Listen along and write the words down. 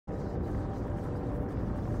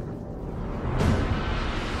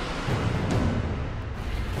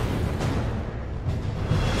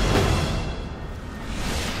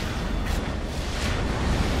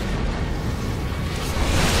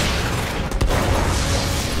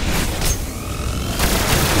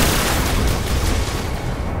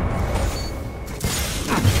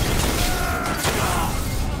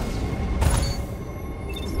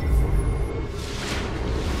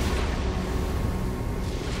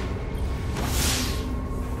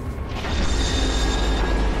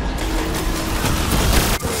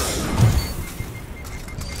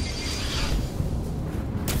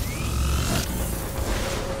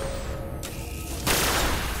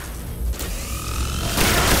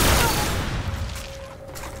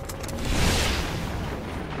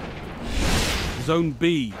Zone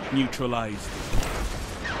B neutralized.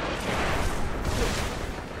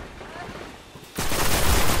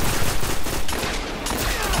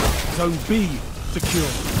 Zone B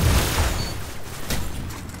secure.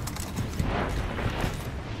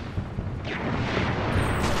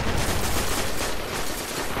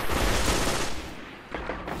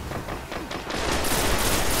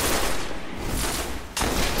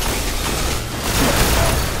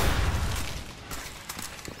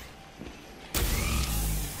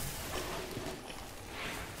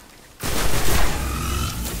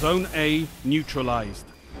 Zone A neutralized.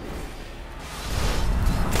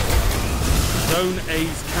 Zone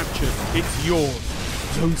A's captured. It's yours.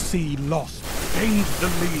 Zone C lost. Gained the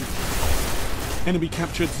lead. Enemy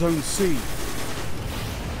captured Zone C.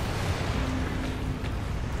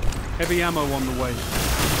 Heavy ammo on the way.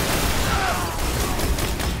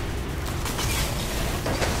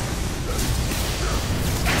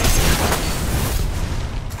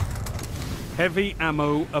 Heavy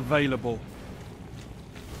ammo available.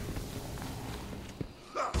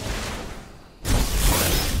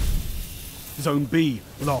 Zone B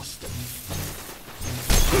lost.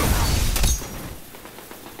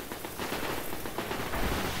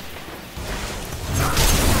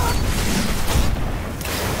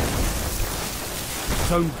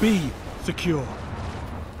 Zone B secure.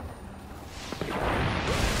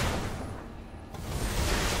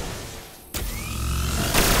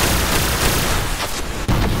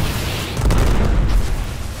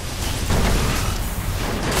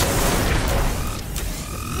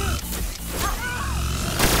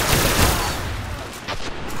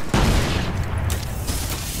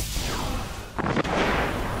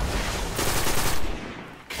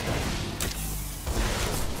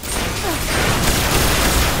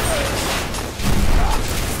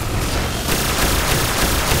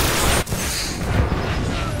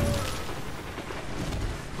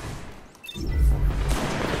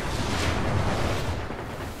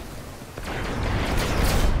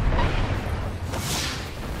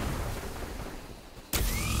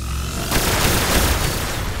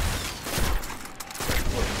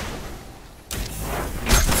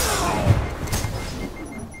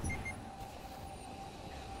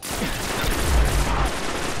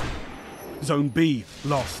 Zone B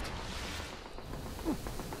lost.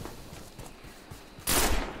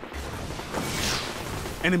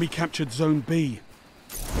 Enemy captured Zone B.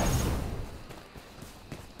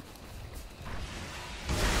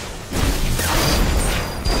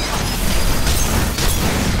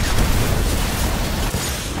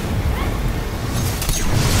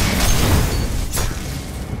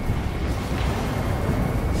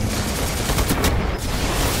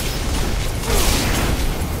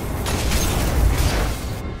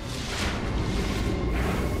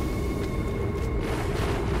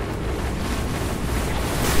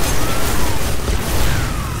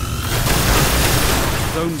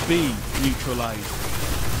 Zone B neutralized.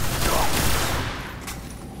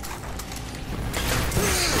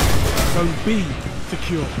 Zone B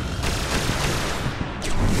secure.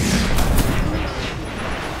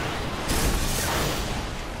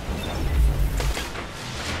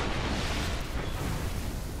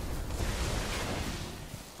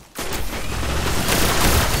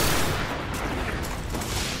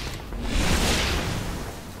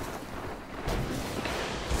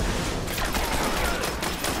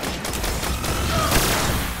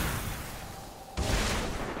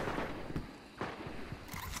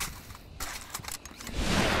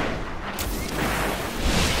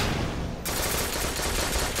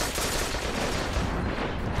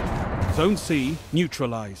 Zone C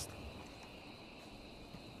neutralized.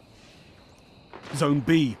 Zone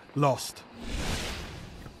B lost.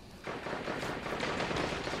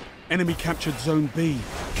 Enemy captured Zone B.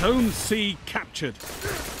 Zone C captured.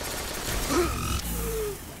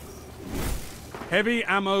 Heavy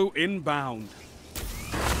ammo inbound.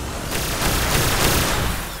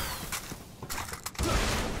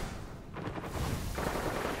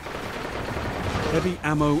 Heavy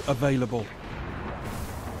ammo available.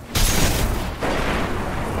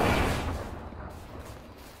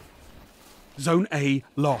 Zone A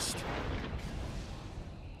lost.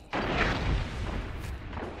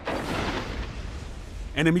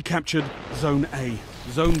 Enemy captured Zone A.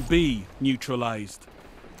 Zone B neutralized.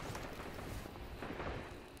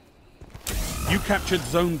 You captured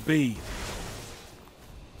Zone B.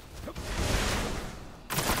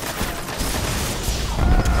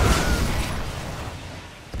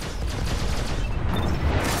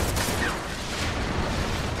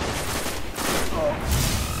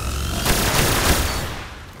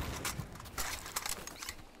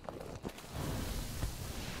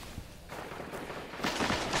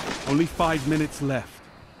 Only 5 minutes left.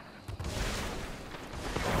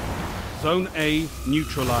 Zone A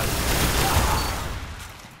neutralized.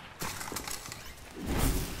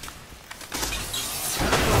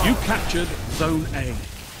 You captured Zone A.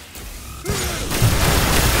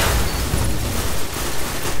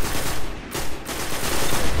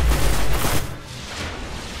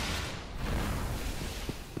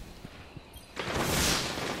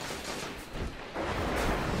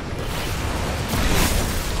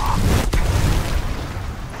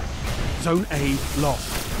 Zone A lost.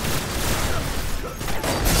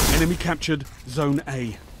 Enemy captured Zone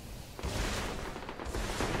A.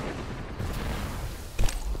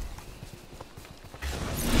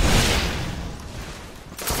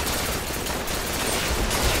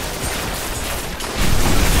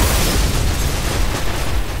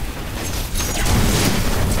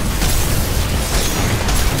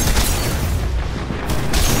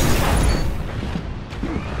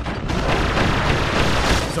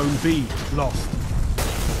 Zone B lost.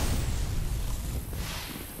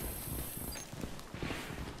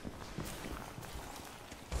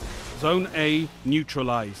 Zone A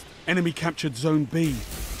neutralized. Enemy captured Zone B.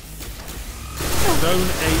 Zone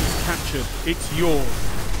A captured. It's yours.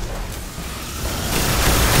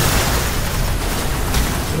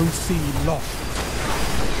 Zone C lost.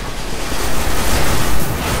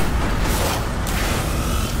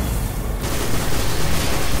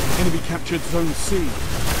 Enemy captured Zone C.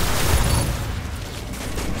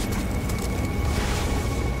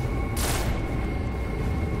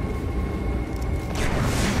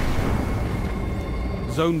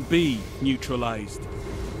 Zone B neutralized.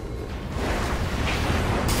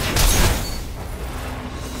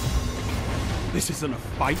 This isn't a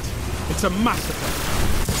fight, it's a massacre.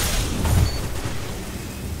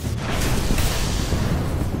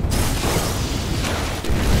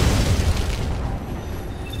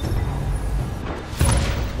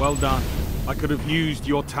 Well done. I could have used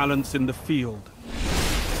your talents in the field.